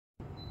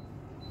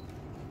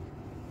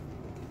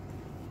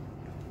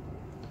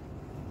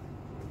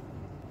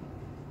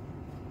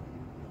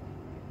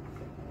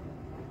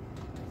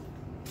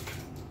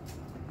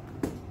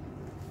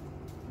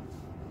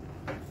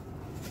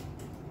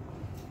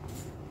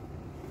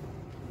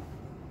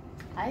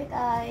Hi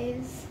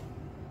guys,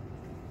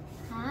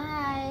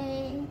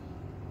 hi,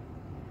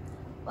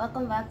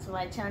 welcome back to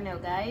my channel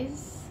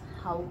guys.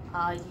 How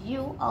are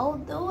you all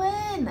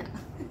doing?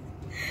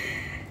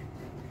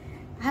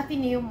 Happy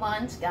new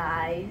month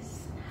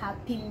guys,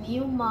 happy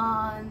new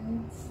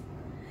month.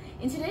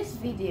 In today's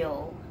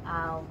video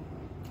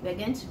we're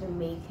going to be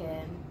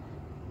making,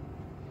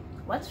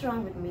 what's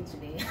wrong with me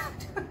today?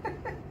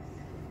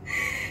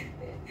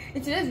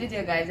 In today's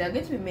video guys, we're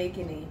going to be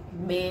making a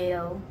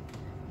mail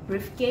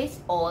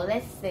briefcase, or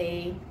let's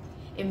say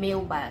a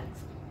mail bag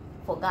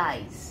for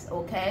guys.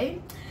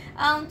 Okay,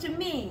 to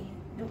me,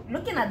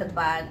 looking at the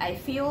bag, I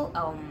feel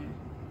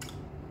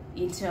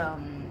it's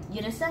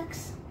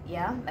unisex.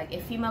 Yeah, like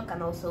a female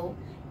can also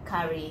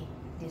carry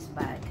this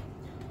bag,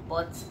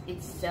 but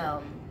it's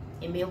a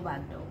mail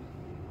bag though.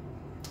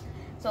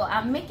 So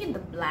I'm making the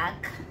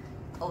black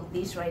of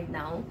this right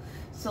now,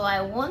 so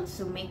I want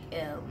to make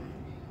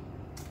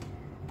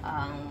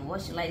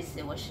what should I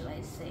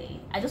say,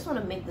 I just want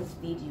to make this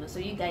video so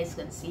you guys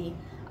can see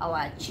how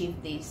I achieve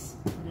this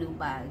blue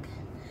bag.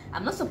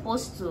 I'm not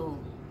supposed to,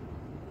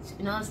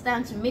 you know,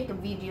 understand, to make a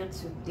video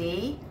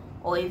today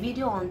or a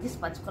video on this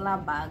particular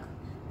bag,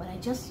 but I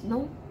just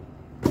I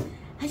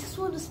just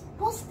want to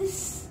post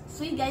this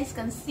so you guys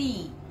can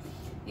see.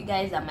 You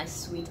guys are my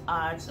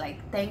sweethearts.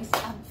 Like, thanks.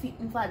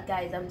 In fact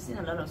guys, I'm seeing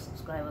a lot of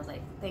subscribers.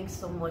 Like, thanks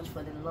so much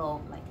for the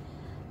love. Like,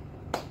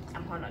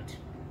 I'm honored.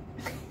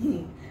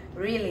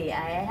 Really,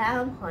 I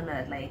am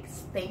honored. Like,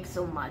 thanks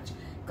so much.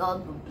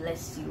 God will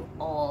bless you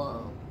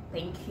all.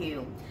 Thank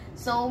you.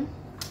 So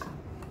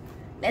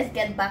let's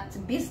get back to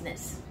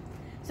business.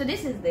 So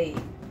this is the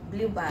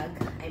blue bag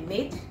I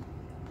made.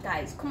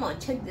 Guys, come on,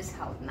 check this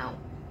out now.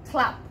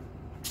 Clap.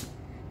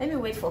 Let me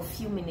wait for a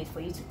few minutes for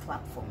you to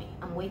clap for me.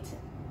 I'm waiting.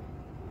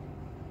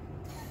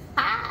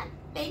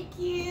 Thank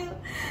you.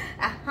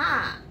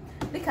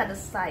 Look at the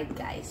side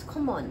guys,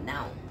 come on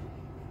now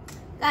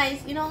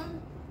guys. You know,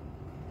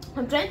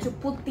 I'm trying to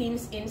put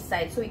things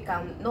inside so it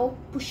can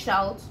push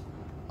out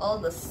all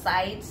the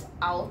sides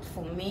out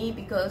for me,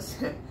 because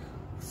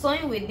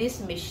sewing with this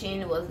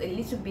machine was a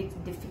little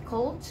bit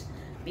difficult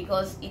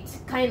because it's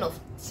kind of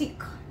thick.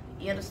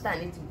 You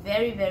understand? It's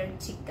very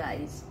thick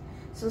guys.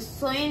 So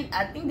sewing,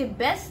 I think the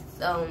best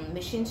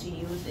machine to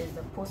use is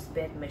the post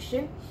bed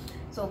machine.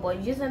 So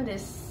but using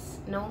this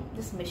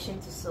this machine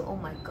to sew, oh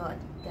my god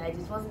guys,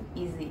 it wasn't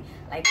easy.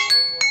 Like,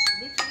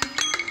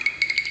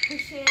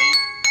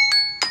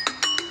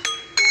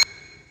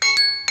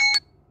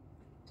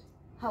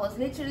 I was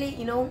literally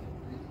pushing,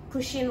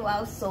 pushing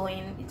while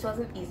sewing. It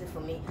wasn't easy for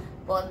me,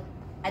 but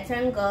I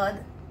thank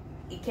God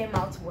it came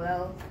out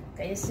well.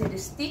 Can you see the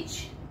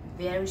stitch?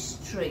 Very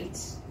straight.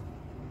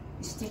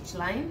 The stitch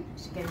line,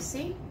 as you can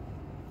see,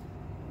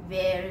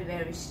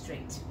 very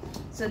straight.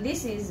 So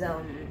this is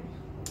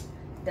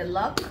the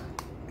lock.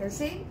 You can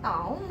see,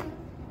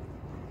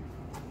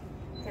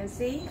 you can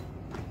see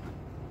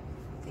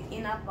the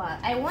inner part.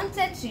 I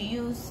wanted to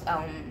use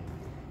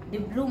the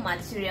blue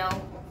material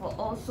for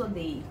also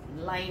the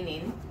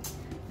lining,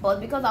 but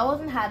because I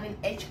wasn't having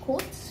edge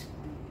coats,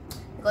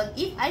 because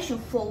if I should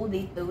fold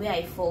it the way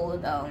I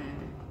fold the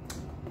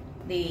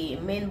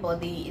main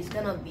body, is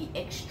gonna be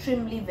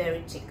extremely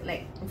very thick.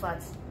 Like, in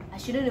fact, I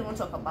shouldn't even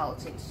talk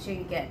about it, so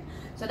you get.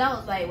 So that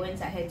was why I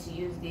went ahead to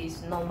use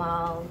this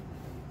normal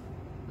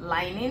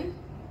lining,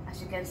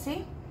 as you can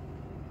see.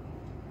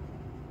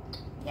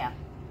 Yeah,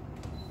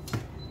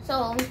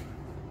 so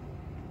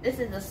this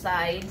is the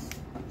sides,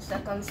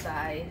 second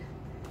side,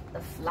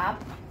 the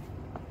flap,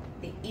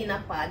 the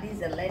inner part. This is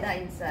the leather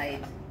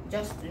inside.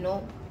 Just,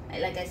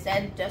 like I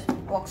said, just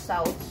box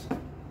out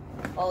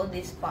all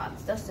these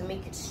parts just to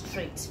make it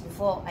straight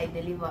before I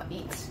deliver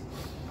it.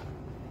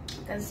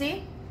 You can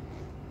see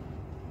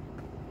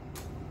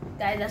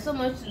guys, I so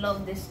much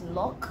love this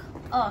lock.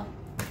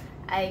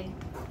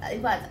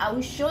 In fact, I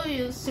will show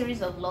you a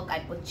series of lock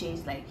I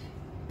purchased, like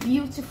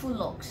beautiful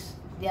locks.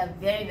 They are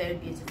very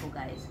beautiful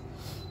guys.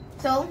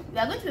 So we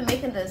are going to be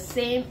making the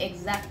same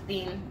exact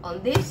thing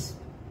on this.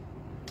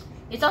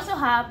 It also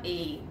have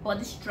a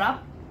body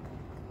strap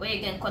where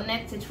you can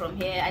connect it from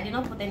here. I did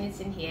not put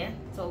anything here,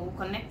 so we'll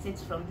connect it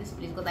from this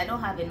place because I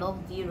don't have enough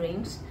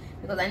D-rings,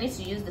 because I need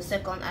to use the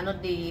second,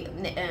 the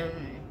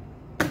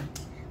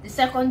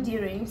second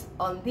D-rings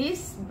on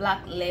this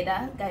black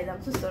leather. Guys,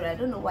 I'm so sorry, I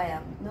don't know why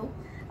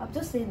I'm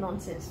just saying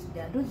nonsense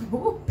today. I don't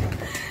know.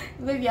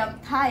 Maybe I'm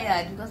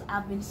tired because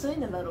I've been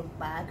sewing a lot of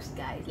bags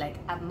guys. Like,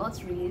 I've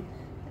not really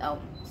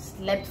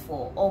slept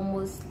for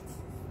almost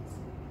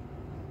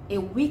a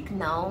week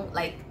now.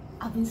 Like,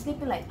 I've been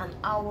sleeping like an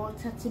hour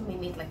 30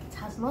 minutes. Like, it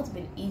has not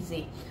been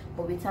easy,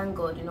 but we thank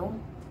God,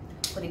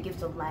 for the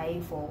gift of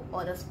life, for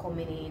others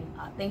coming in.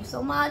 Thanks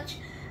so much.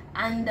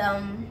 And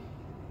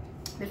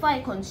before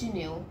I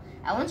continue,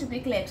 I want to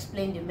quickly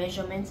explain the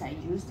measurements I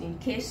used in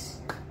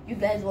case you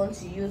guys want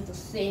to use the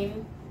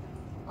same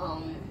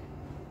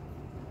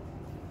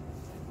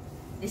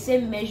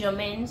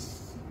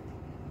measurements.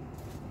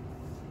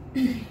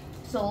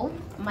 So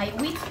my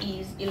width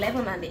is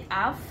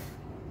 11.5.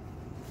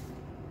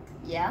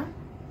 Yeah,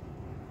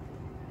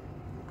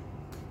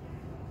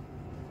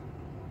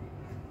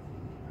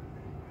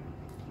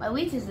 My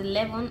width is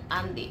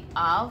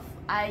 11.5.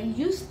 I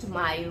used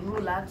my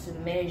ruler to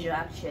measure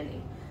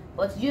actually,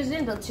 but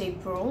using the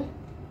tape rule,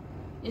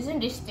 using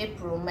this tape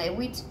rule, my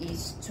width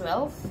is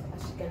 12,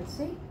 as you can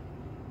see.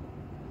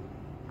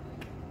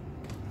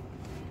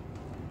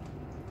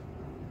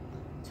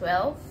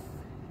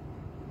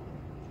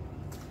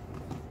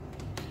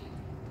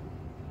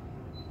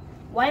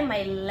 While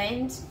my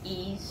length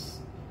is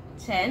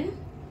 10.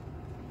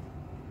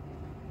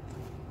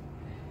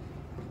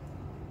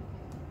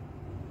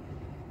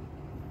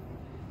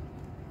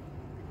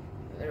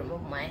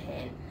 Remove my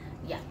hand.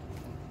 Yeah,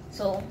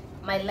 so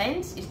my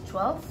length is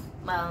 12,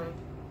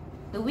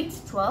 the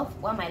width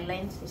 12, while my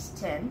length is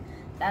 10.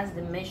 That's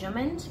the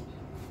measurement.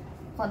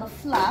 For the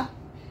flap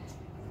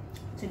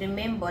to the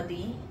main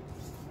body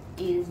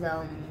is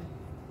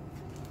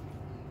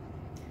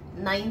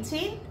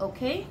 19.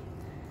 Okay,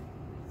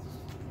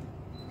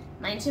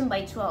 19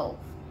 by 12.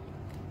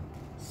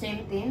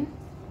 Same thing,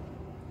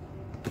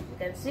 you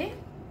can see,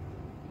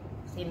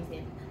 same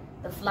thing.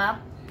 The flap,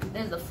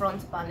 there's the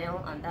front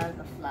panel, and that's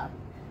the flap,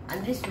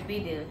 and this will be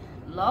the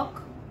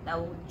lock that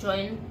will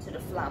join to the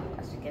flap,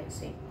 as you can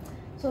see.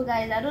 So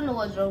guys, I don't know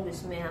what's wrong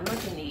with me. I'm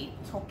not in a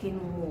talking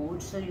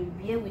mood, so you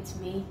bear with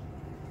me.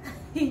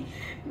 You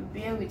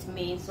bear with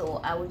me.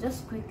 So I will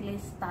just quickly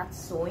start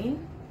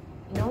sewing,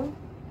 you know,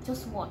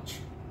 just watch.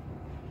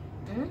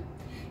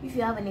 If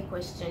you have any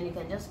question, you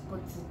can just put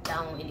it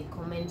down in the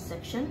comment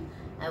section.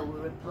 I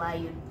will reply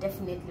you,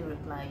 definitely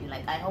reply you.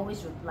 Like, I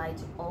always reply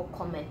to all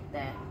comment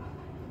there.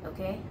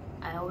 Okay,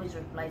 I always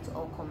reply to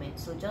all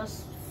comments, so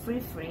just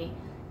free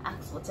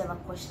ask whatever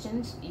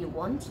questions you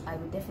want. I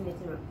will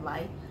definitely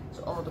reply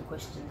to all the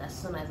questions as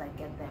soon as I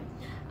get them.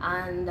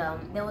 And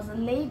there was a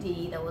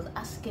lady that was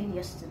asking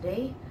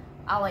yesterday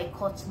how I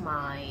cut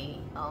my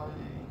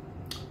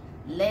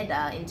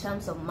leather in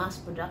terms of mass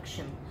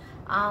production.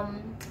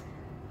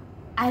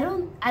 I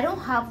don't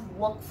have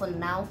work for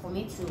now for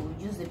me to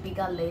use a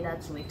bigger leather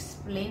to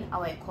explain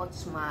how I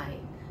cut my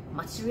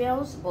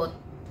materials, but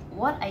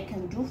what I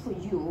can do for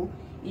you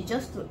is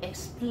just to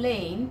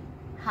explain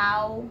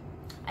how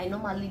I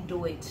normally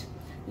do it.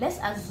 Let's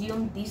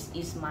assume this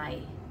is my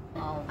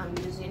I'm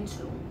using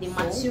to the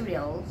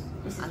materials.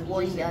 This is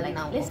what is like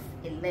now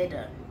a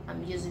leather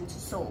I'm using to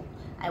sew.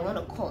 I want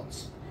to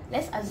cut.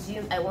 Let's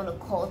assume I want to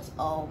cut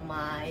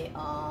my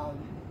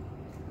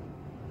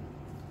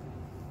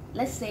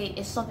let's say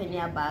a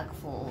souvenir bag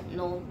for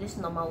this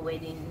normal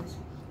wedding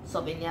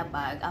souvenir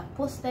bag. I've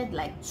posted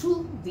like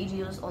 2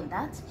 videos on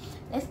that.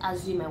 Let's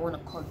assume I want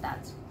to cut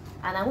that,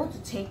 and I want to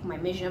take my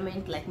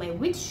measurement. Like, my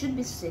width should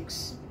be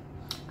 6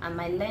 and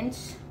my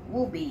length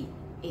will be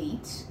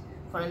 8,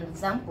 for an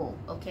example.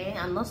 Okay,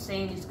 I'm not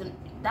saying it's gonna,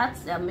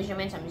 that's the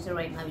measurement I'm using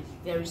right now is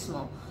very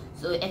small,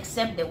 so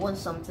except they want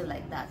something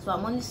like that. So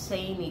I'm only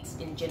saying it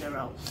in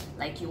general,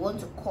 like you want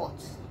to cut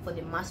for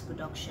the mass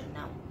production.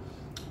 Now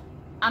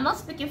I'm not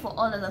speaking for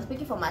others, I'm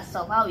speaking for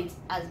myself, how it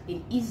has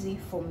been easy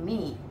for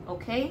me.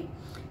 Okay,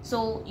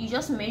 so you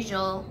just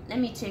measure. Let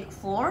me take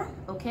 4.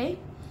 Okay,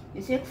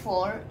 you take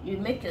 4, you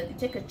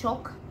take a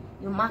chalk,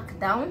 you mark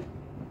down.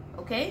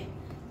 Okay,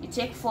 you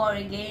take 4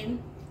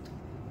 again,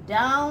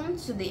 down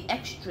to the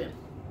extreme.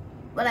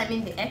 What I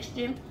mean the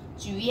extreme,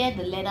 to where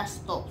the leather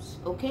stops.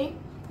 Okay,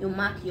 you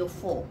mark your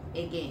 4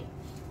 again,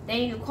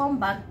 then you come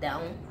back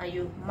down and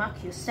you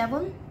mark your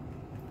 7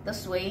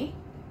 this way.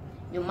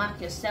 You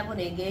mark your 7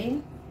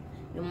 again,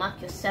 you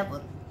mark your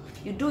 7.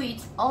 You do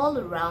it all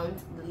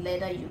around the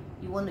leather you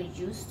want to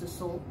use to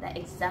sew the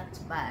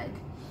exact bag.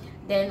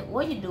 Then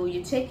what you do,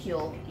 you take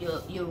your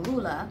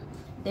ruler,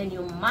 then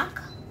you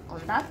mark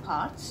on that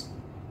part,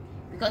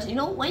 because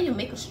when you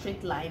make a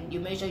straight line, you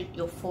measure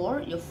your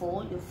 4, your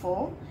 4, your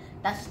 4,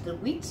 that's the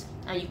width,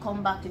 and you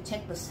come back to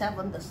take the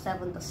 7, the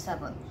 7, the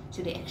 7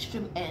 to the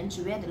extreme end,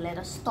 to where the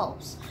leather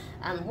stops.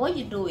 And what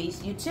you do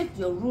is you take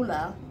your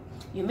ruler,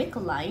 you make a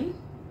line.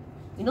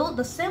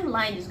 The same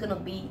line is gonna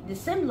be the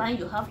same line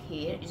you have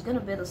here, is gonna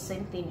be the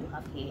same thing you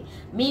have here.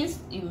 Means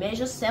you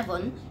measure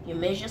 7, you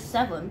measure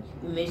 7,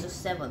 you measure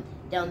 7.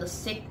 They are the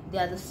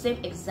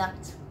same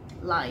exact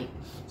line.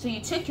 So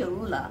you take your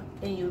ruler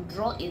and you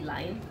draw a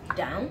line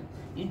down,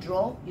 you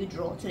draw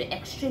to the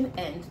extreme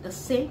end, the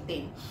same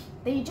thing.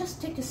 Then you just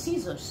take your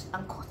scissors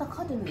and cut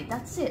accordingly.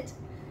 That's it.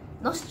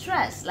 No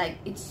stress. Like,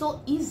 it's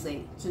so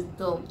easy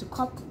to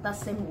cut that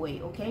same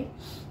way. Okay,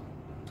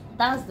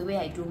 that's the way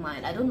I do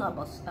mine. I don't know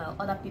about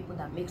other people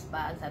that makes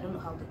bags. I don't know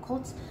how they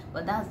cut,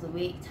 but that's the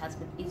way it has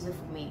been easy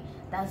for me.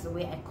 That's the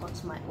way I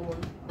cut my own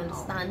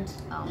understand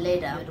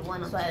leather. The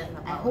one so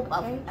I hope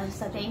I've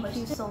answered. Thank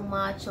you so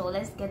much. So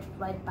let's get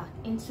right back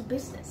into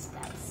business,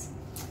 guys.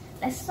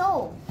 Let's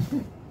sew.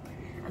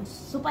 I'm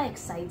super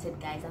excited,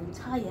 guys. I'm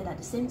tired at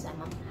the same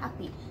time. I'm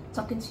happy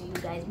talking to you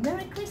guys.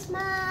 Merry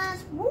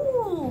Christmas!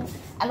 Woo!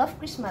 I love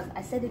Christmas.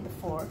 I said it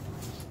before.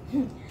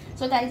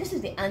 So guys, this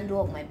is the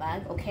handle of my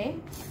bag. Okay,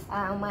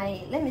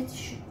 let me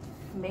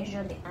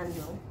measure the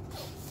handle.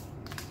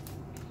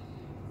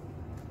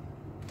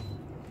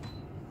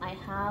 I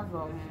have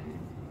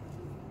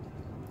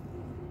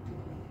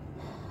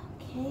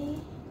okay,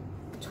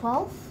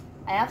 12.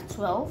 I have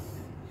 12.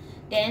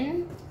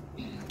 then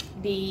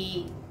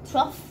the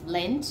trough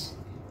length,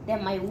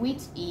 then my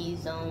width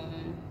is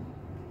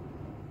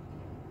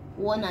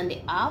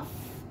 1.5.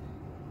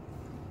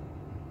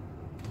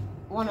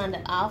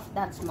 1.5,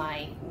 that's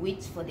my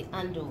width for the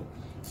handle.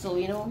 So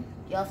you know,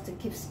 you have to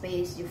keep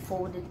space, you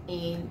fold it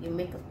in, you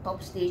make a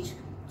top stitch,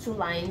 2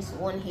 lines,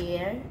 one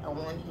here and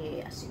one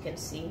here, as you can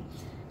see.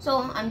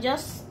 So I'm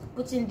just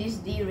putting this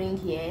D-ring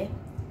here.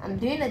 I'm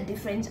doing a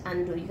different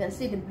handle. You can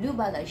see the blue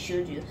bag I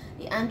showed you,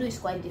 the handle is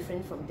quite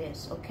different from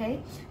this.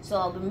 Okay, so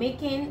I'll be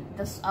making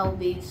this, I'll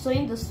be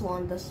sewing this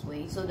one this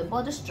way. So the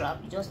body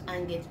strap, you just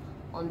hang it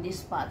on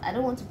this part. I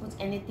don't want to put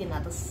anything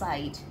at the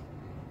side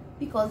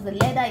because the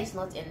leather is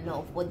not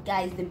enough. But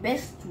guys, the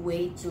best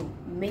way to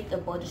make a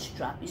body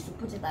strap is to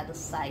put it at the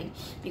side,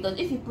 because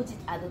if you put it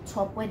at the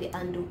top where the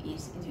handle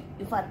is,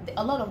 in fact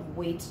a lot of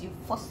weight, you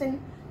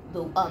forcing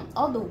the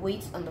all the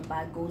weight on the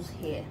bag goes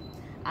here,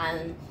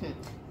 and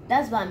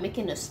that's why I'm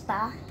making a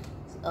star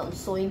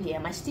sewing here.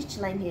 My stitch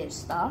line here is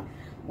star.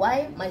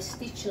 Why my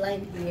stitch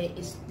line here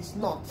is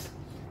not,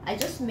 I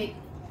just make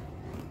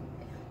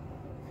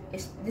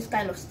this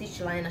kind of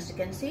stitch line, as you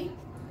can see,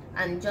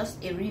 and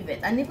just a rivet,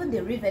 and even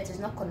the rivet is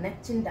not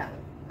connecting down,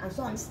 and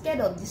so I'm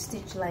scared of this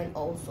stitch line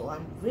also.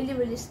 I'm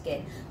really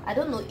scared. I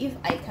don't know if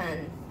I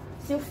can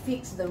still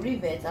fix the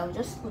rivet. I'll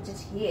just put it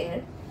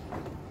here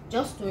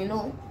just to, you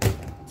know,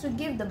 to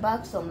give the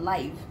bag some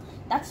life.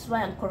 That's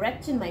why I'm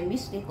correcting my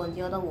mistake on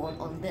the other one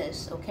on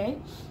this. Okay,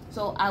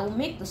 so I will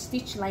make the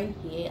stitch line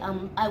here.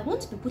 I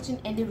won't be putting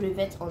any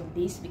rivet on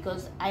this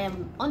because I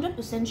am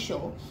 100%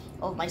 sure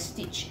of my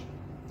stitch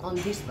on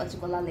this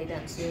particular leather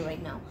I'm saying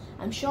right now.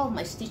 I'm sure of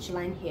my stitch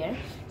line here,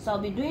 so I'll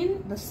be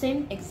doing the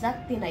same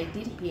exact thing I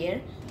did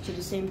here to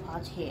the same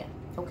part here.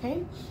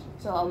 Okay,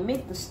 so I'll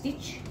make the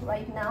stitch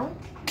right now.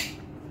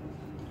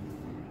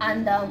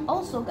 And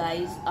also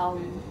guys,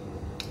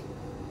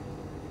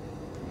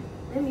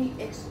 let me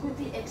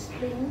quickly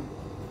explain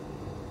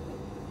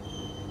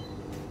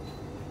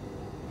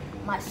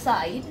my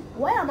side.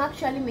 Why I'm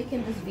actually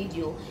making this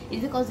video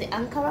is because the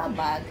Ankara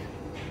bag,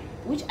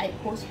 which I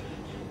post,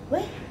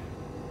 wait,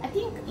 I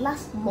think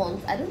last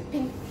month, I don't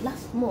think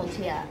last month,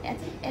 yeah, I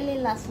think early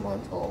last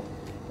month or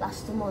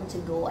last 2 months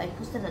ago, I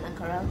posted an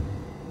Ankara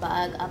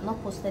bag. I've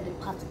not posted the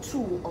part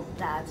 2 of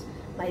that,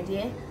 my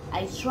dear.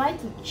 I tried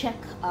to check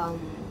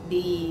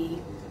the,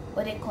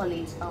 what they call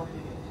it,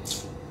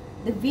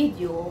 the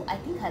video. I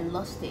think I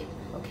lost it.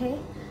 Okay,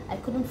 I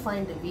couldn't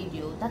find the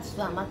video. That's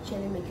why I'm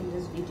actually making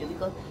this video,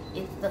 because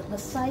it's the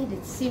side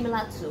is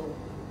similar to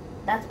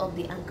that of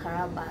the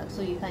Ankara bag,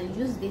 so you can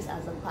use this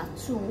as a part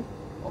 2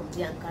 of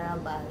the Ankara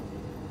bag,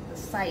 the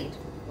side.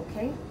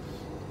 Okay,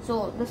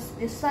 so the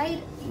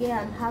side here,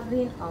 I'm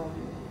having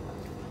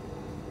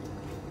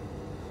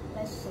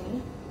let's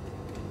see,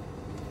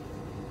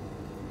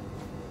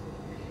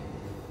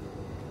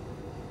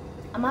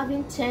 I'm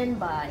having 10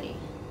 by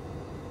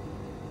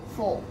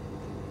 4.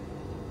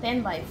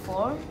 10 by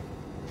 4.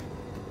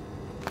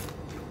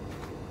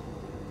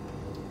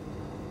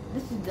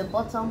 This is the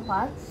bottom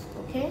part.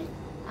 Okay,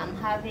 I'm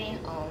having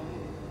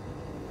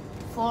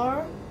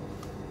 4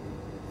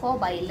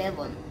 by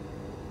 11.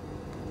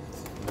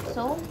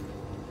 So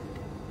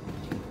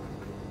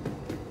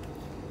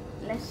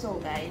let's sew,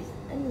 guys.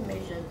 Let me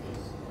measure this.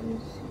 Let me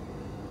see.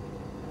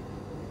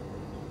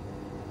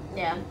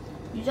 Yeah,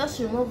 you just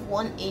remove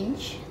 1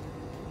 inch.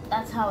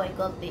 That's how I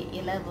got the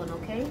 11.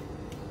 Okay,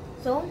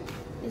 so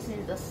this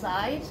is the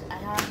side. I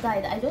have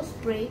dyed. I just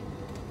spray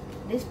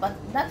this, but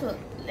that's what,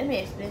 let me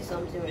explain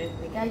something real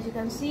quick, guys. You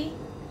can see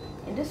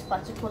in this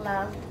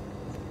particular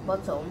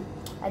bottom,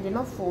 I did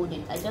not fold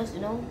it. I just,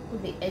 you know,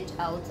 put the edge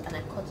out and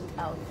I cut it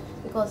out,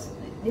 because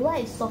the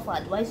way I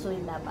suffered while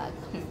sewing that bag.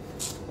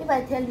 If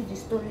I tell you the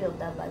story of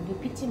that bag, you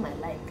pity my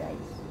life, guys.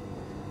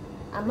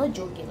 I'm not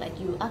joking. Like,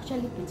 you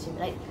actually pity me.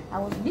 Like, I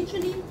was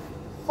literally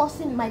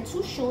forcing, my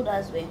 2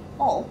 shoulders were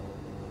up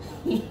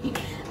and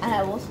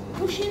I was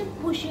pushing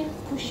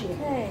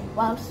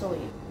while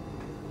sewing.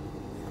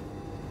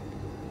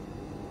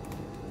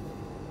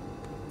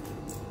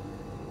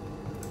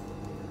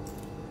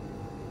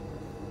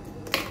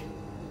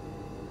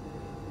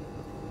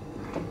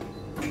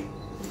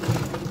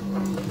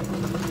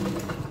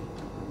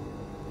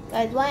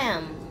 Guys, why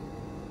I'm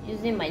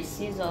using my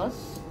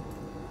scissors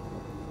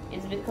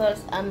is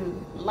because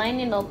I'm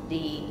lining up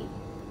the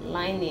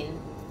lining.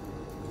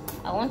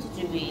 I want it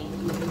to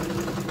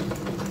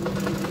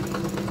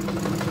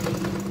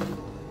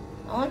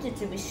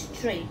be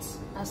straight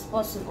as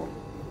possible.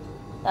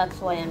 That's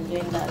why I'm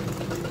doing that.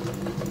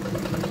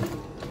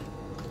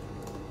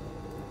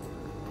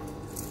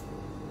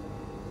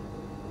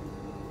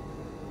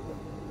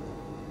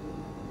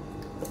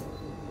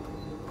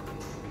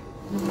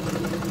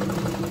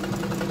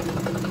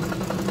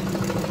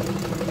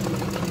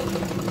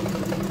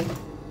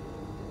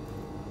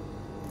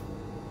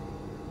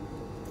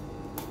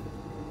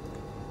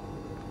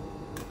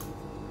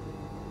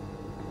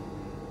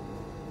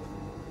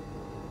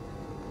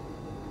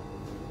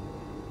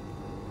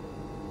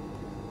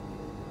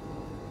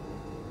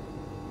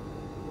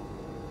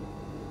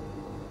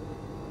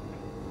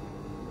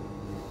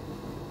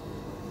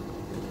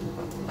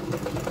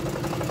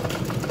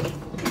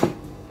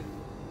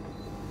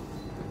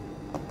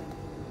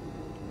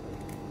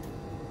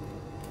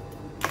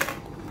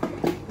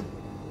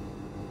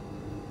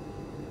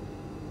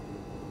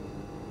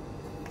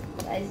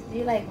 Guys, do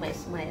you like my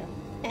smile?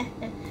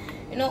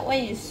 You know,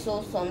 when you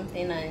sew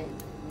something and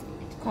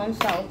it comes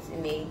out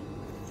in a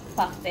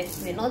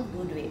perfect way, not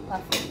good way,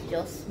 perfect,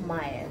 just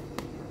smile.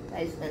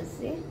 As you can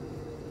see,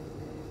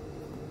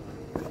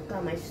 look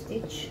at my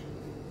stitch.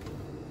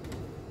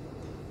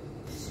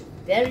 It's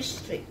very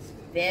straight,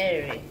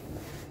 very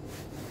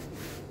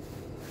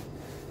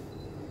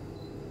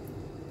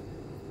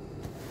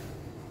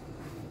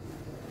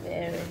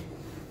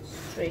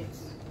straight.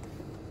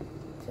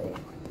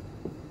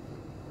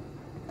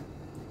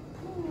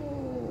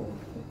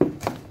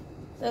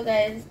 So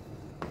guys,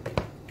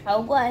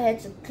 I'll go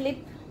ahead to clip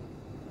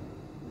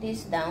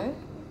this down,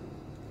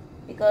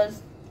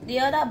 because the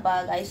other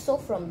bag I sew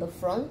from the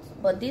front,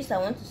 but this I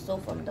want to sew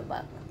from the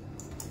back.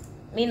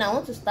 I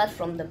want to start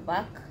from the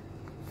back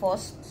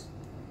first,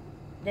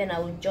 then I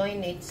will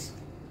join it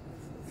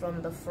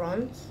from the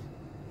front.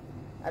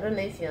 I don't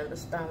know if you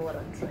understand what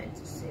I'm trying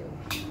to say.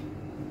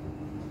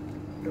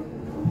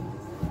 Don't know.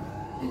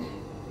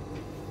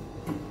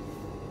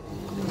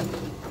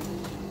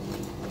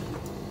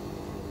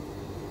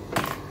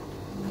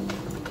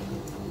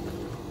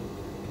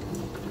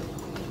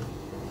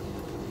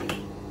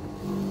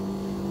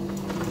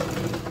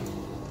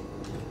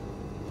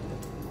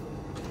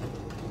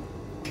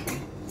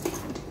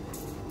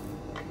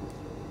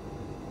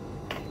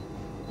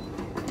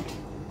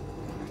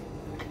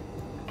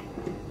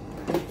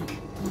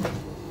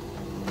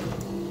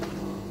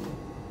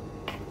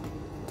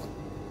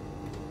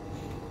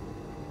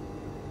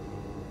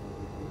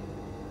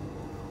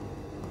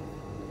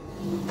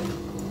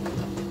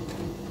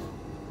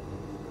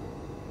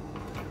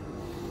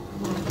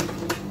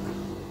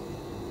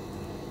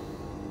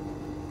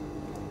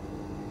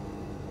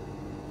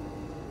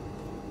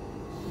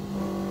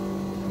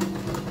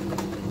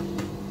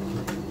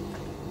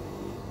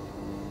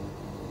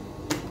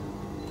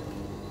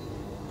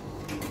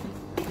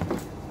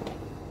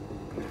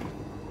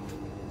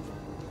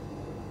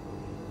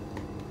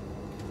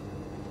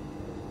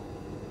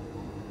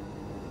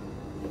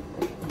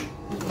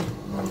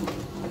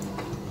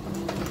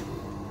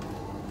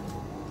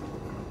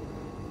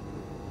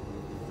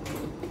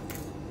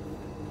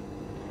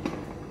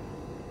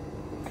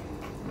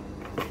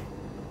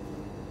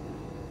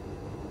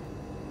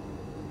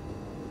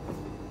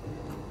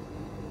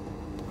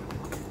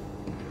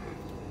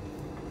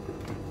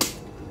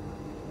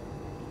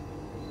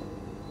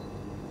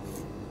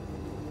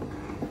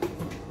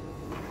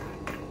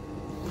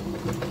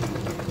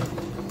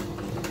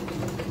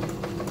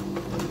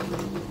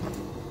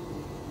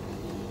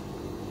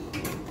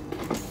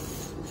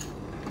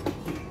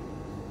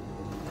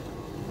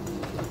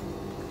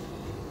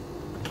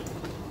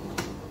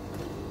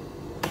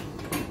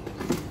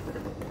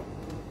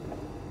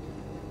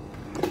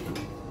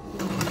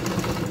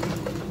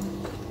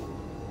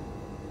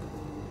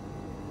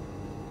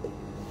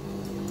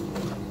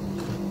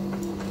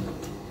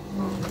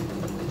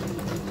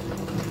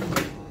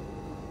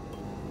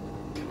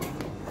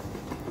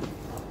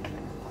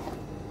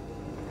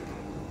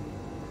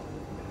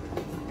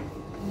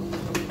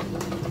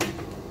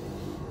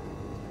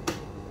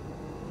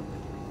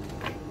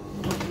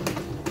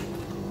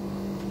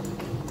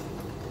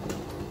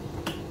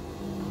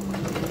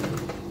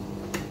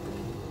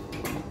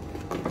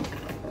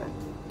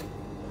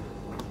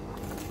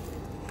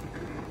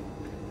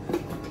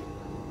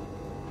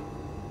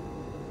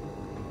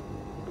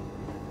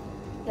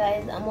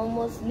 Guys, I'm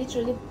almost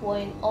literally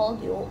pouring all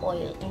the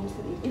oil into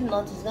it. If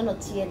not, it's gonna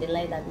tear the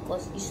leather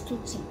because it's too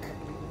thick.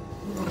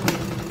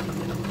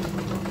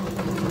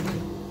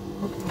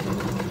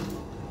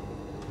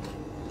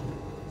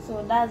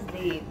 So that's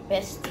the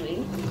best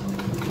way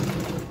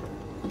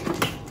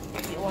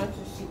if you want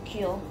to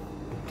secure.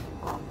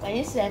 Can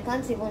you see I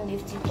can't even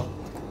lift it up?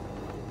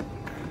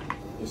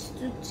 It's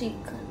too thick,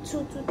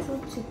 too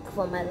thick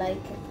for my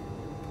liking.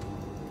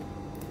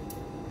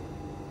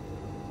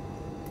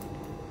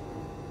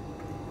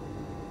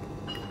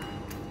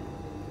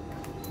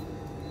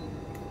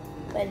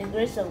 By the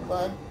grace of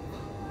God,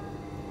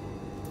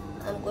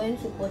 I'm going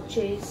to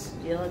purchase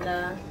the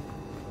other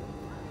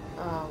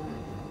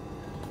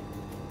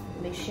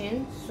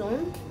machine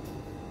soon.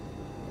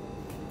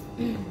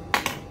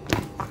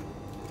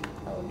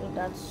 I'll do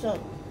that soon.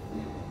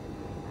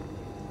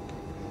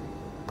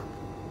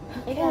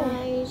 Hey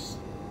guys,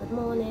 good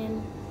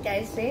morning.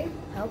 Guys, say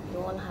hope you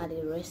all had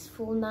a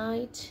restful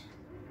night.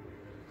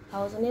 I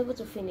was unable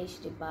to finish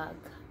the bag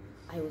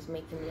I was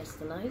making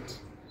yesterday night.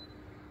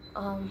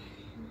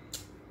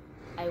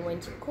 I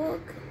went to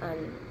cook,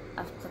 and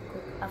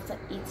after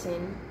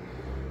eating,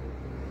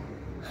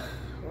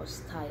 I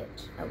was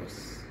tired. I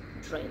was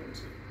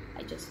drained.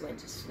 I just went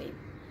to sleep.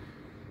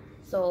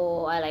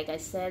 So like I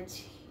said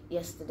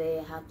yesterday,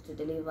 I have to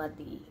deliver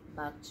the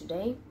bag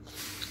today,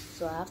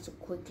 so I have to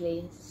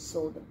quickly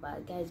sew the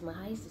bag. Guys, my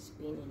eyes is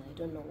paining. I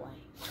don't know why.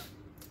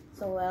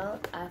 So well,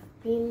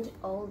 I've pinned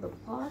all the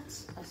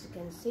parts, as you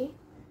can see.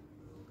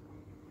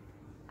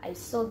 I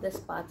sewed this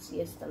parts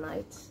yesterday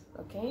night,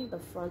 okay, the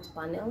front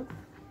panel.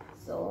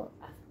 So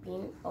I've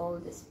pinned all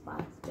these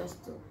parts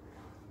just to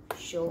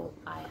show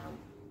I am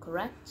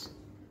correct.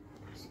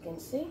 As you can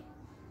see,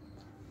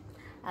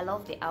 I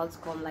love the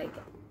outcome. Like,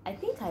 I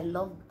think I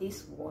love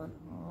this one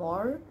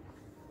more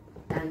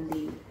than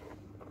the,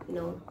 you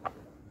know,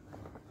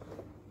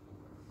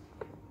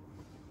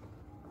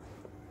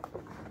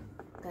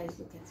 guys,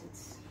 look at it.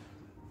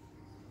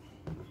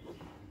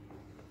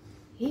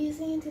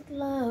 Isn't it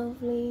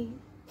lovely?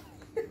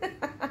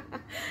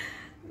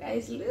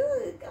 Guys,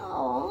 look.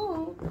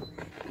 Oh,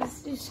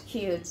 it's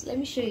cute. Let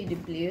me show you the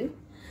blue.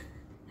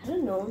 I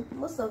don't know,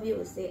 most of you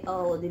will say,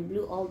 oh, the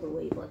blue all the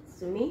way, but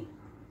to me,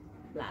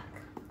 black.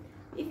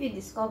 If you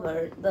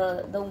discover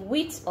the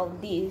width of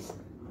this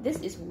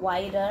is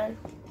wider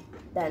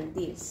than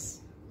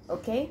this,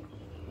 okay,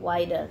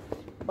 wider,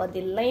 but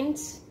the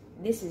length,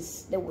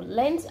 the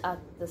lengths are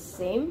the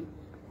same,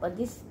 but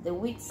the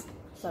width,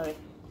 sorry,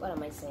 what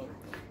am I saying,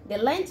 the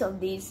length of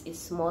this is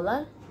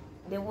smaller,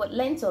 the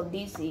length of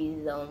this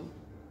is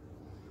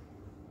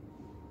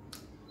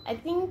I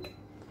think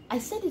I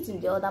said it in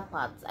the other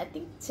part, I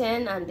think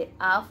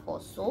 10.5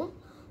 or so,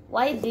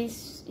 why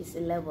this is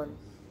 11,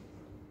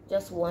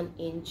 just 1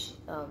 inch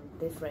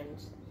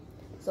difference.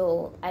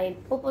 So I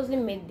purposely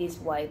made this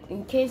white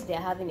in case they're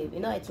having it, you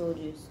know, I told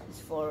you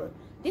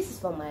this is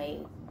for my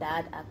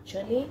dad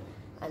actually,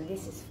 and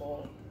this is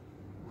for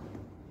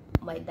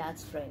my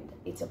dad's friend.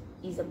 He's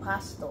a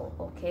pastor,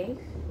 okay,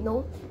 you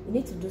know, you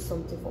need to do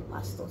something for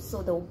pastors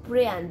so they'll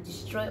pray and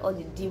destroy all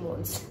the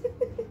demons.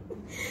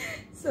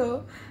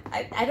 So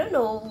I don't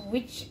know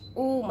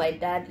who my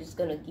dad is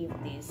gonna give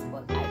this,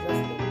 but I just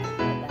think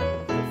my dad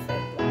will prefer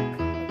black,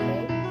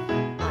 okay,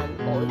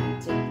 and or you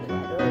take blue,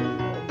 I don't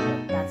know, but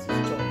that's his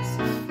choice.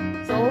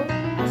 So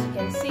as you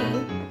can see,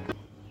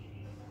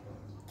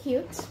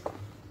 cute.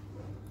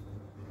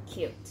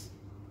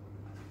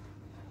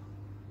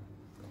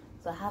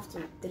 So I have to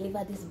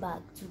deliver this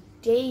bag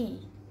today,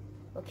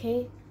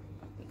 okay,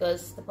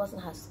 because the person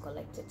has to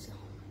collect it.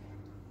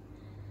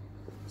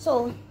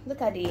 So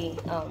look at the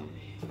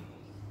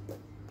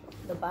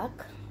back,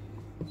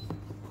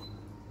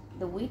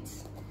 the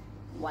width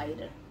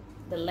wider,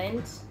 the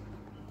length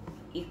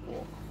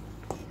equal,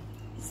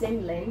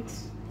 same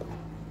length.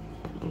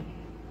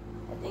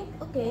 I think,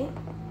 okay,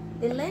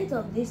 the length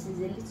of this is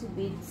a little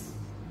bit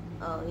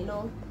you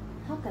know,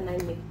 how can I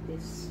make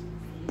this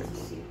easy to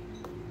see?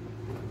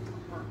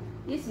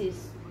 This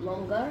is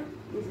longer,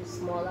 this is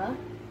smaller,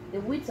 the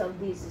width of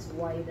this is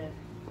wider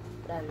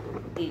than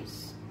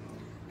this.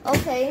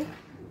 Okay,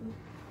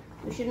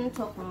 we shouldn't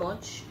talk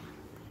much,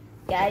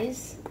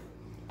 guys.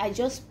 I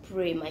just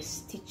pray my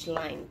stitch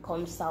line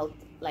comes out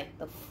like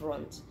the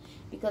front,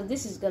 because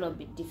this is gonna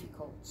be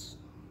difficult.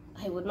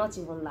 I would not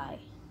even lie,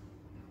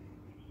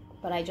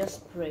 but I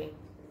just pray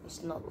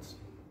it's not.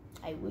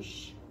 I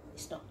wish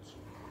it's not.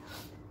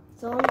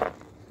 So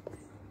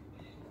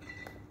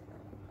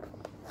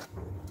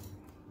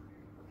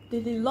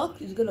the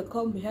lock is gonna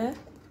come here.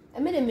 I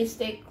made a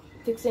mistake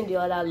fixing the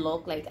other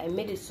lock. Like, I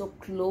made it so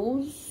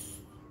close,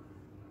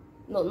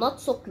 no, not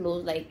so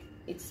close, like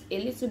it's a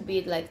little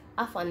bit like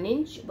half an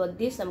inch, but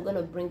this I'm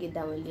gonna bring it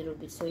down a little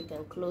bit so it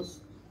can close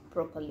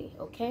properly.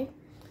 Okay,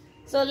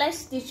 so let's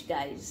stitch,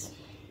 guys.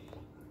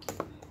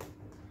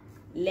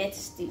 Let's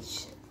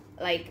stitch.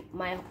 Like,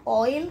 my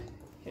oil,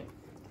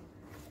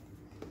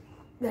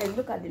 guys,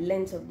 look at the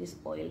length of this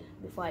oil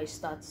before I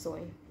start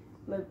sewing.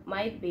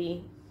 Might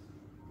be,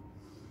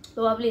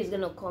 probably it's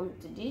gonna come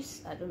to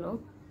this, I don't know,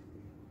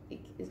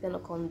 it's gonna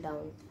come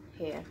down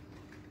here,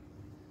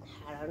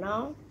 I don't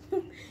know.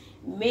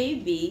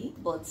 Maybe,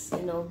 but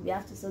you know, we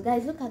have to. So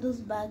guys, look at those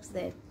bags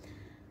there.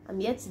 I'm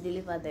yet to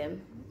deliver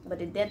them, but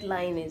the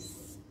deadline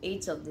is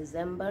 8th of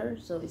December,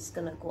 so it's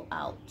gonna go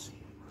out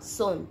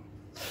soon.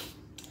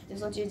 I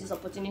just want to use this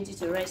opportunity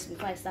to rest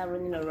before I start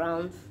running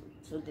around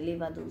to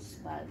deliver those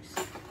bags.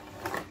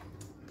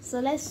 So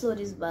let's sew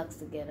these bags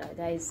together,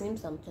 guys. It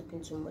seems I'm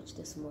talking too much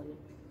this morning,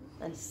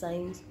 and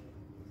signs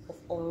of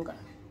hunger.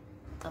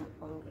 I'm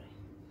hungry.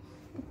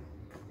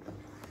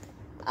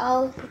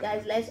 Oh,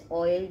 guys, let's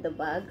oil the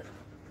bag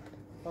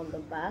from the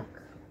back,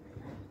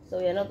 so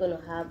you're not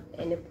gonna have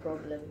any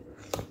problem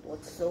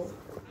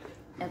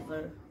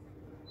whatsoever.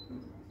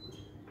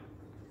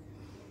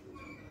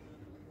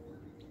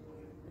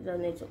 You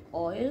don't need to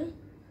oil.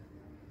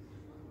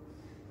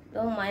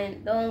 Don't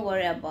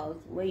worry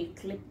about where you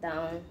clip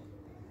down.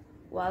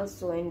 While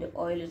sewing, the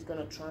oil is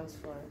gonna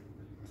transfer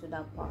to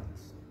that part.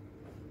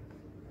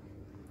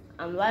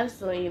 And while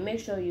sewing, you make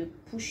sure you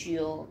push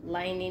your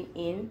lining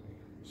in,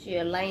 so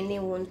your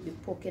lining won't be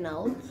poking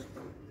out.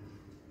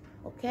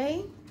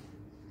 Okay?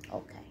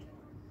 Okay.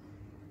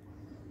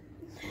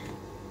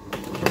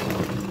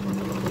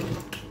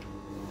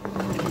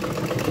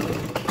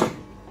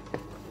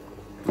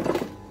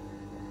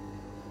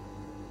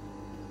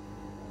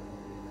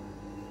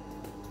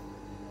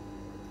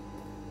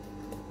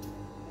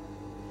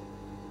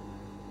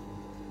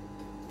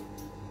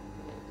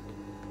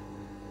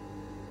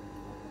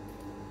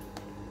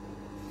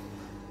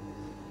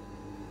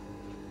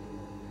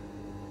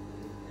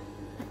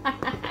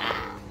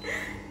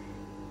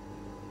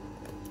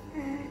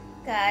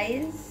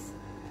 Guys,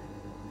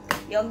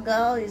 your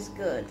girl is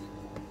good.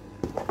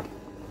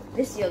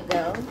 This your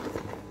girl.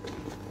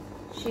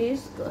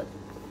 She's good.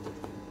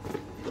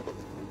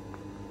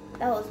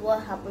 That was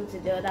what happened to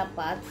the other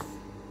parts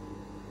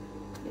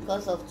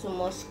because of too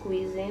much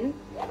squeezing.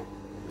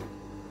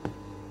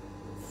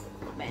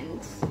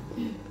 Bent.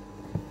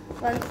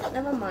 But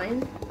never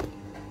mind.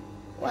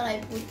 What I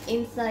put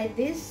inside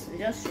this,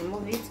 just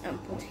remove it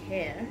and put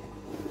here.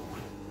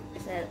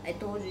 So I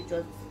told you it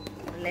was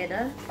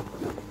leather.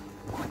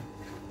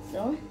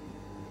 So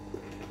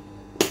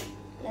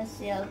let's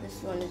see how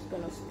this one is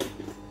gonna stick.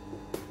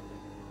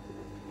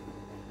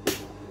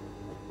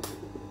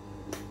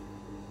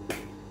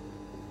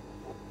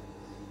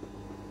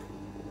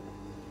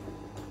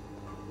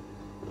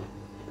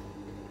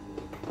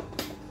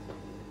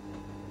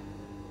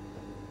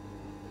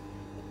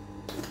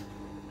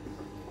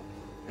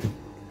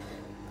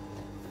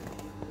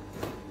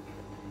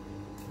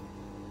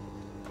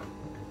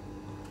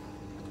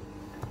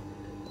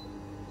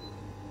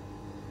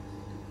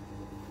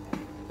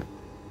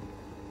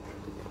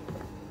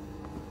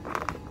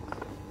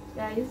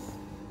 Guys,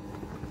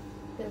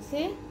 you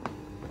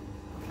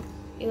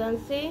can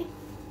see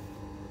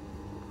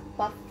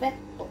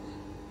perfecto.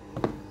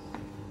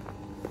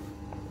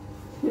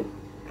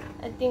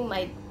 I think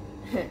my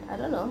I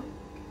don't know,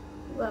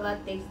 whoever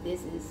takes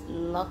this is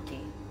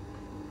lucky,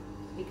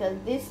 because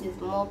this is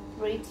more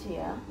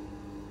prettier,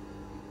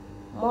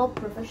 more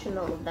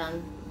professional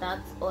than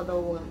that other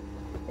one.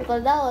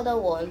 Because that other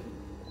one,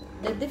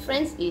 the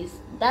difference is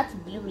that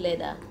blue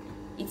leather,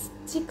 it's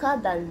thicker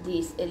than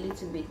this a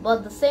little bit,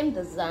 but the same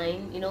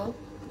design, you know,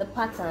 the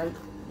pattern,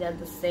 they're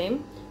the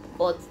same,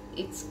 but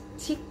it's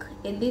thick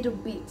a little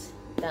bit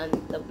than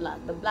the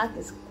black. The black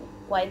is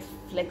quite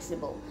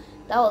flexible.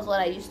 That was what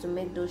I used to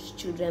make those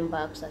children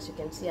bags, as you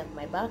can see at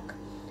my back.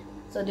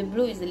 So the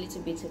blue is a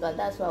little bit thicker.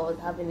 That's why I was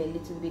having a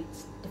little bit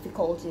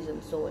difficulties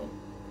in sewing,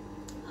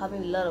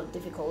 having a lot of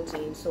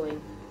difficulty in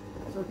sewing.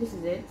 So this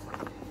is it.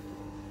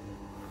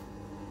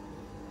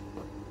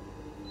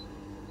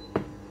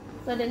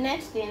 So the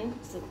next thing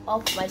is to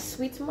off my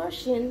sweet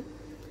machine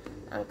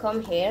and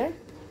come here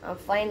and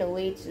find a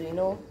way to, you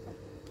know,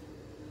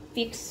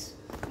 fix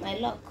my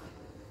lock.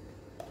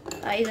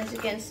 Guys, as you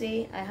can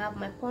see, I have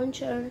my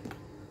puncher.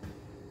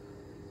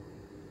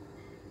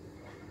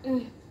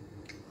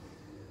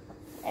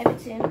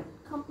 Everything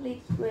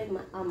complete with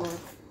my armor.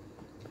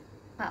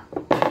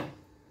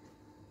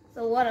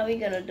 So what are we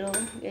gonna do?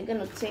 We're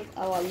gonna take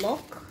our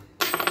lock.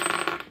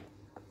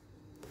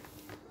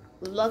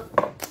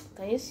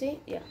 Can you see?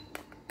 Yeah.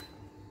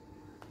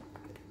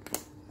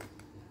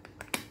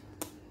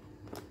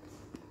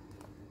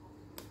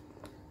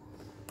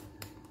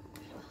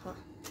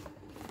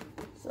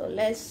 So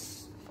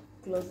let's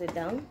close it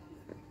down.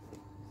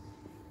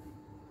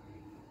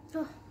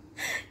 Oh,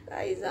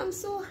 guys, I'm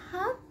so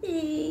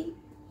happy.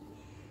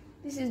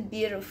 This is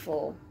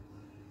beautiful.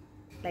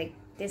 Like,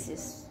 this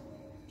is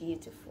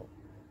beautiful.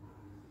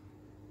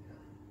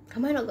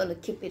 Am I not gonna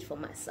keep it for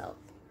myself?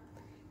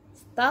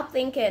 Stop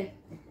thinking.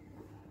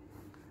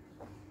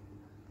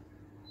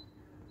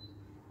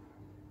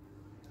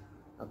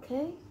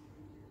 Okay.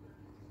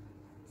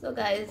 So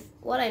guys,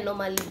 what I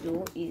normally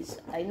do is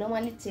I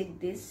normally take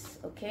this,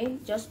 okay,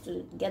 just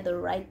to get the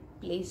right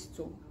place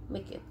to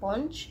make a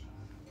punch.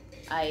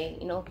 I,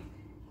 you know,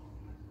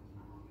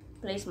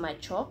 place my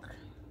chalk.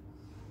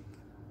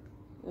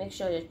 Make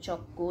sure your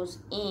chalk goes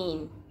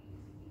in,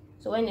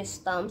 so when it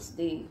stamps,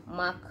 the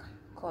mark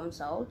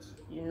comes out,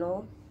 you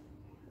know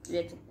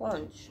where to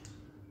punch,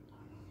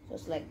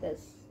 just like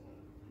this.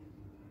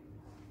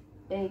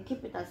 Then you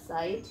keep it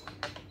aside.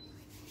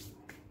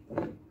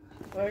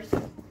 First,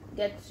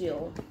 get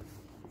your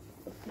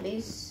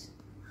place.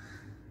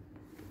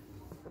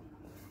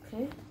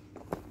 Okay,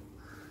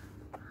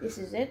 this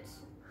is it.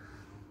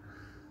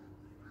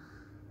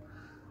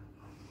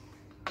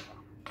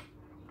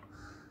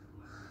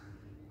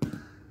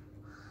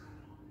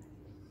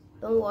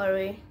 Don't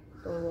worry,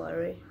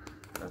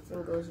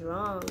 nothing goes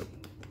wrong.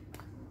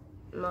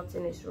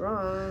 Nothing is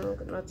wrong,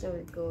 nothing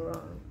will go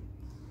wrong.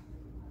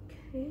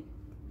 Okay,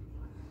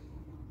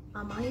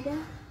 am I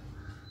there?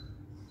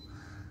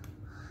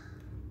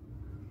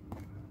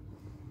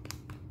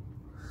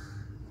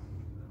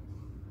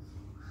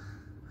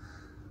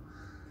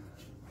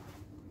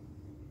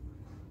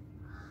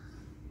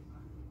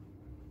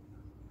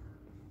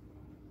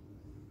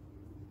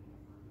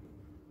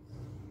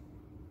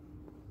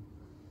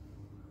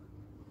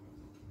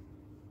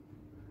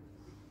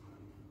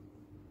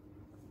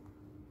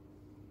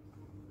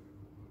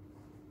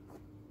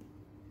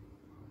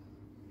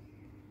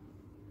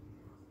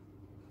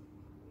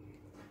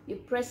 You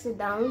press it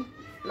down.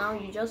 Now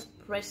you just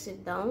press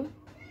it down.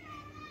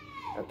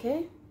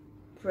 Okay,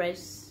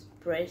 press,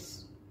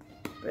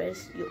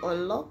 you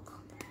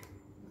unlock.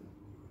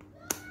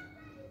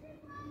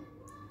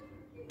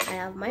 I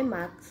have my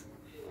marks.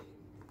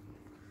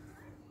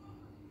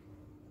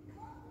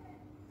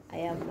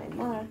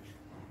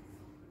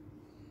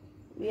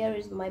 Where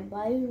is my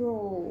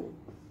biro?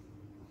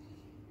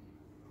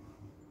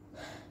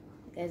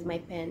 There's my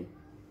pen.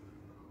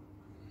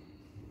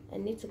 I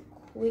need to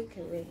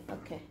quickly,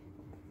 okay,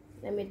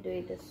 Let me do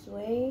it this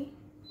way,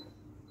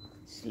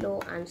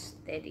 slow and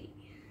steady.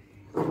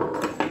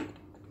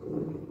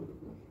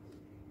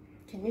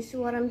 Can you see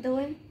what I'm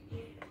doing?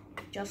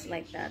 Just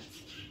like that.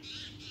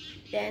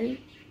 Then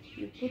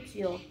you put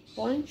your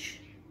punch,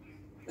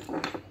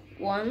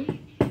 one,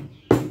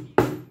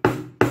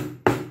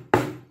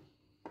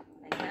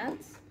 like that.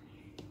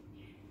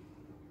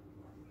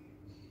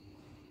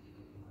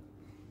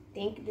 I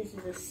think this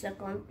is the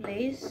second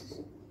place.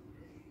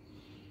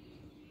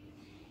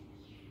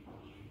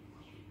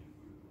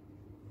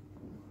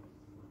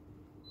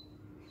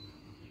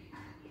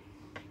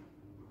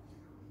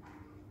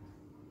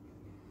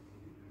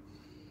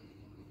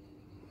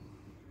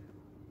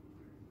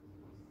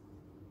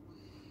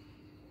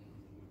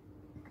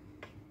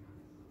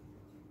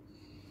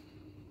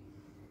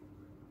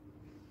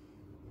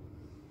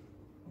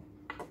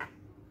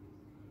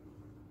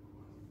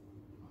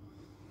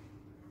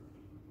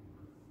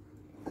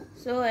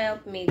 So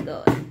help me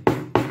God.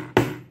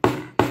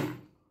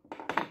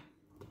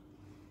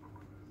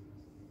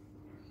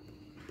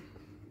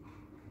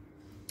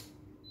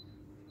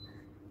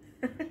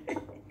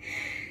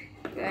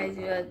 Guys,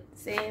 you are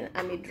saying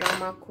I'm a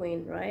drama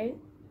queen, right?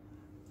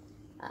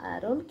 I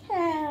don't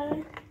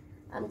care.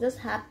 I'm just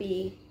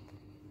happy.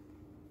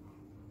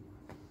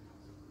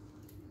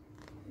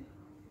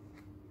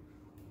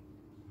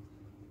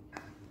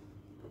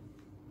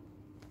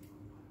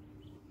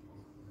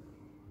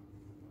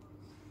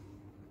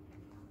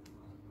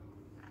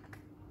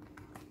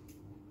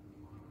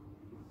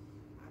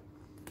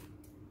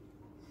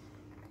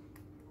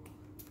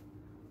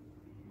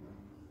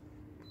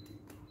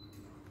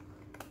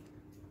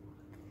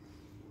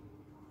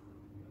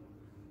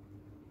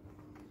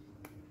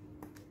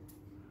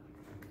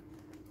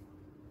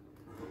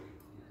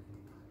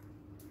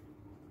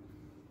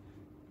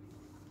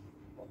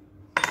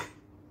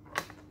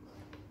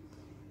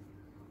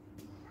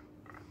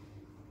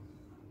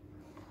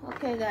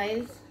 Okay,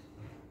 guys.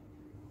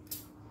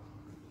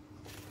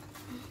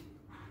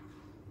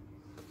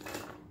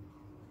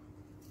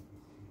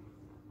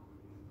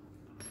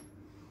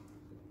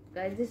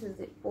 Guys, this is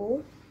the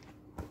O.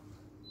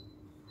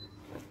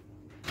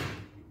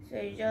 So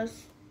you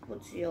just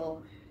put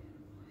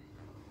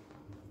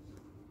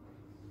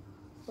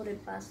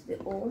it past the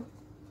O.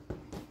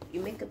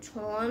 You make a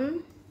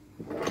turn.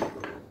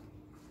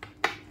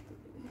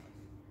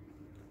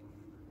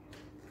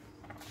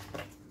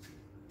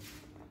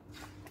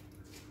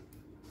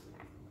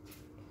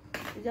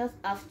 You just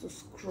have to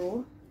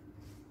screw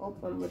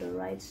open with the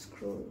right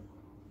screw.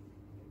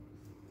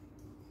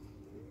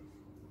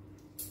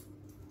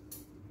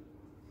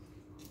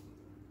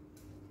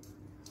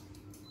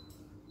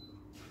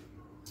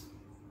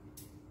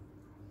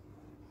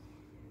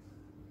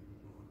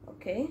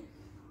 Okay.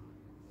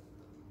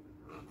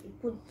 You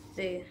put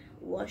the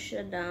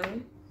washer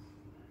down.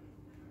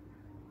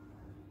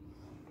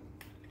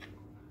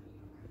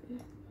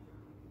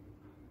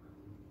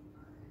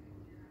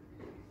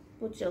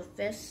 Put your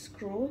first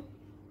screw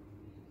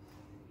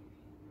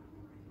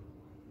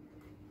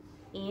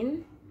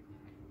in.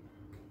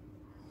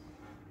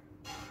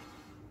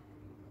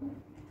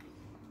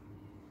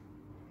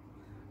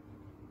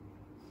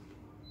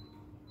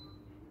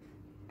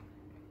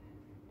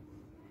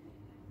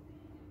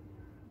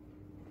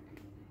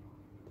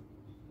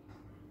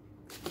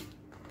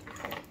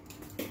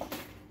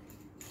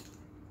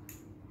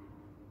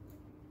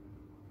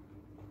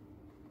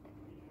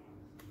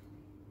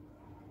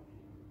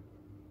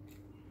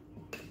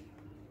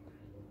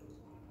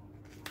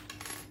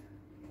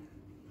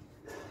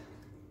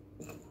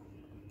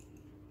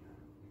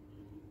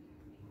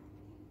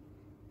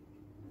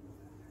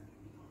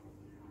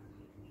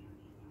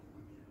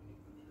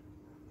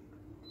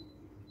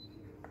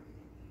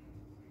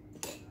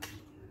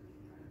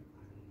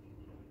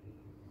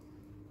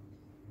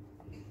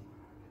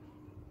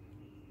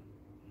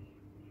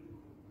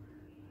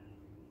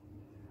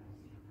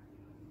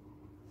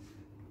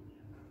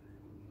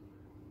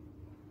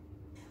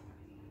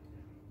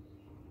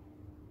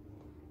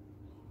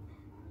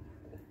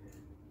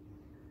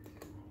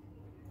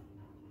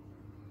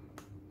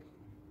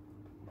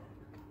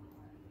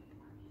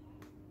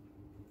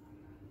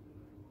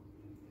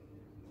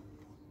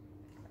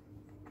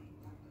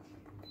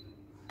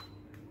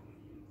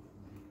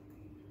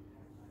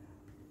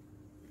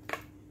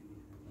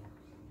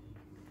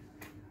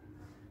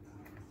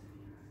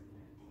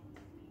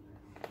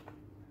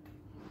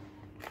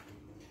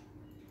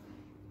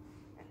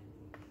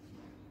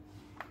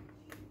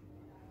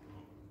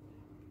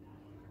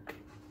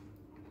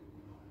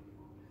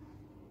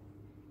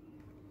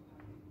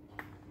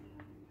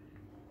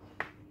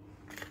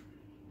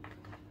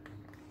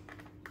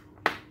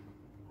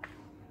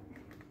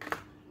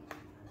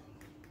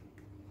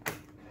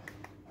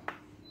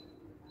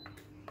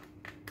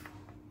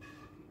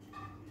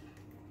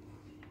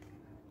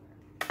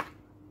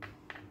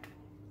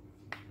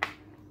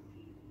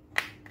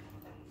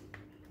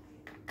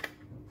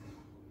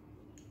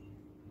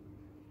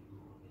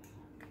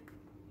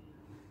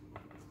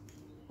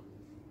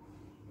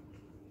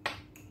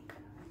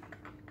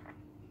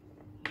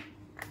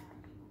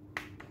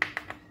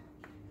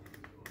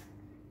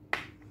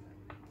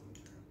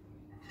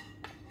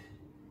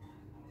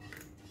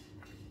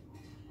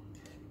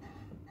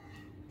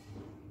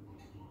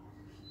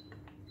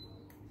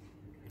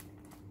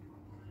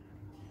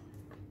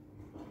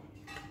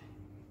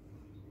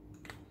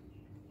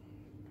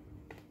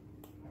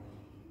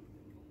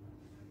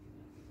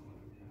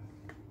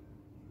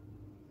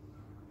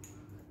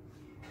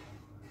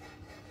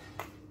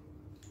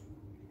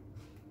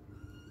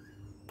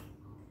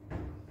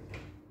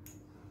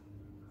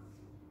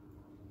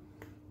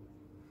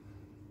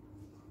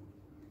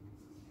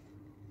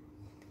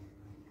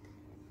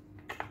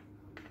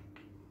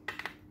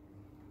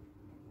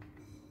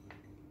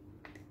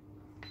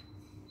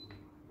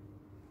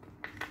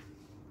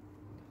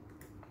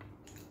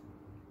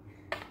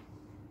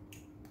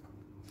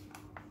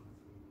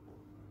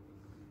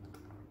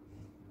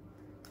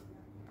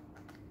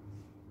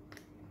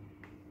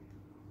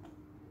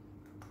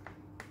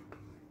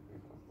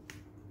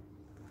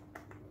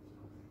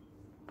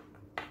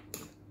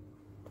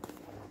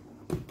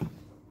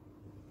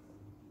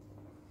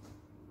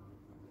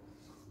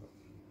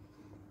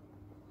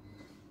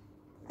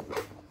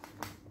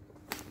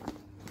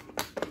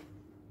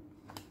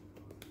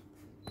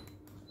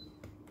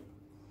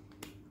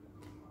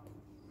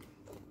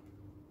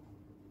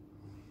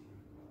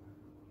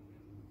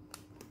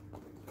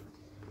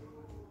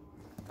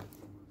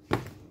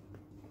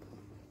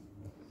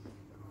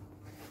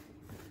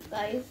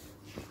 guys.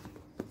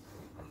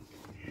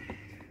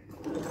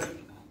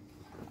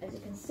 As you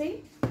can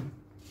see,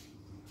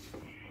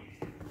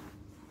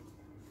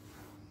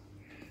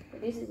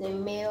 this is a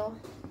male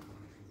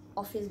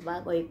office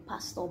bag or a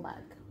pastor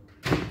bag.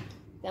 You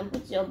can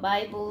put your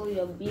Bible,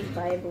 your big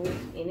Bible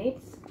in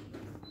it,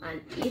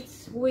 and it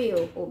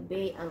will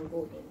obey and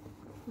go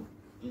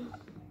in.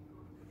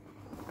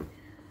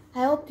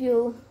 I hope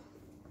you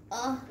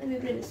let me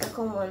bring the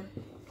second one.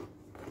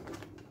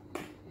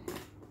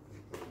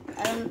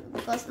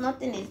 Because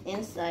nothing is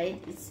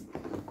inside,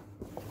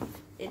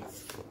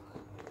 it's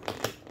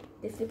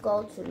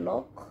difficult to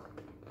lock.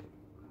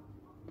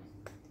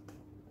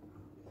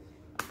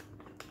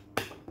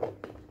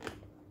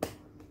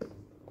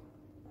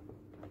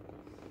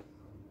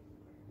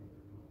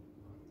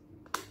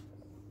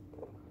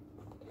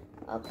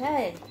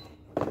 Okay,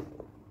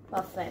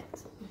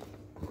 perfect,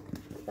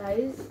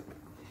 guys.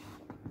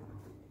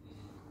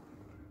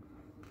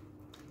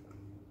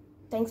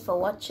 Thanks for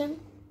watching.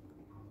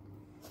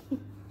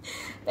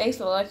 Thanks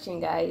for watching,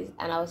 guys,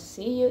 and I'll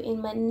see you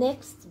in my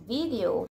next video.